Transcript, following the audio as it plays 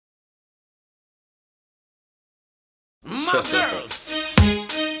my girls.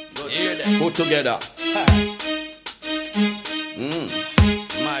 Hear them. Put together.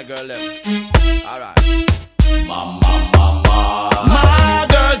 My girl them. Alright. Mama. My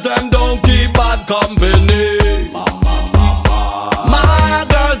girls them don't keep bad company. My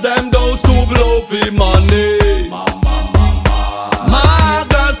girls them don't stoop low for money. My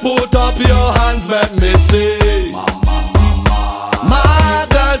girls put up your hands, make me see. My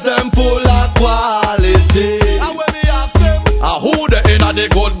girls them full of quality. And when me ask them, Who the inna the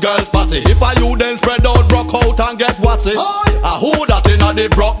good girls passy? If I you then spread out, rock out and get wassy. Who that inna the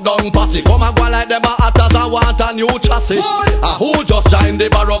broke down passy? Come and go like them a hot as I want a new chassis. Who just join the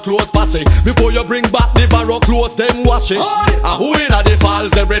barrow clothes passy? Before you bring back the barrow clothes, them wash it. Who inna the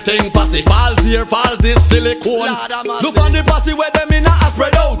falls, everything passy? Falls here, falls this silicone. Look on the passy where them inna a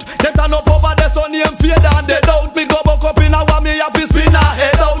spread out. Them turn up over the sun, name fade and they doubt. Me go buck up inna one, me have to spin a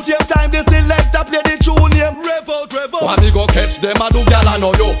head out. Same time the selector play the tune, name rev out, rev out. When me go catch them, I do gal I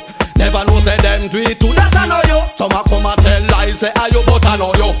know you. Never know say them do it too, that I know you. Some a come and tell lies, say are you, but I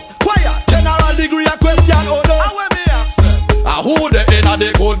know you. Quiet, general degree a question, oh no. and when me ask them, Who the inna the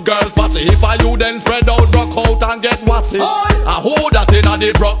good girls passy? If I you then spread out, rock out and get wassy. Who that inna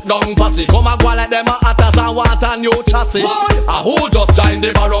the broke down passy? Come and go like them a hot as I want a new chassis. Who just join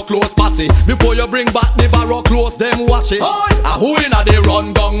the barrow clothes passy? Before you bring back the barrow clothes, them wash it. Who inna the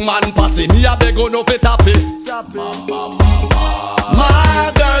run down man passy? Me a beg no fit happy.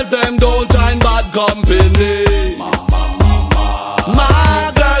 My girls them don't join bad company.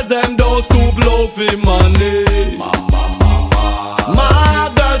 My girls them don't stoop low for money.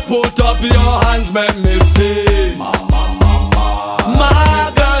 My girls put up your hands, make me see.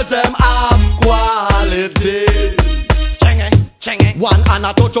 My girls them have qualities. One and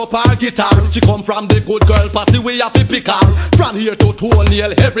a touch up her guitar. She come from the good girl passy, we have to pick her. From here to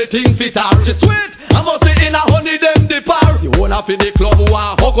toenail, everything fit her. She sweet, I must say in a honey them dip her. You wanna fi the club who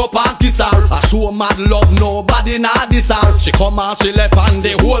a hug up and kiss her. I show mad love, nobody nah diss her. She come and she left and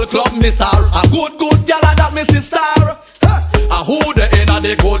the whole club miss her. A good gal that me sister. Who the inna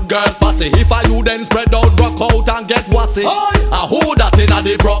the good girls passy? If I you then spread out, rock out and get wassy. Who that inna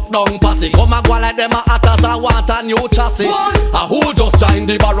the broke down passy? Come and go like them a hot as I want a new chassis. Who just join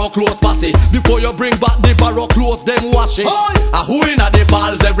the barrow clothes passy? Before you bring back the barrow clothes, them wash it. Who inna the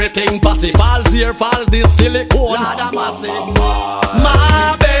falls, everything passy? Falls here, falls this silicone.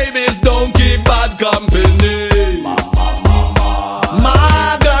 My babies don't keep bad company.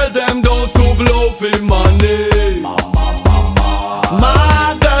 My girls them don't stoop low for money.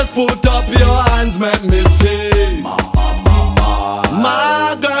 My girls put up your hands, make me see.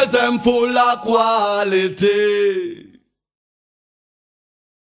 My girls them full of quality.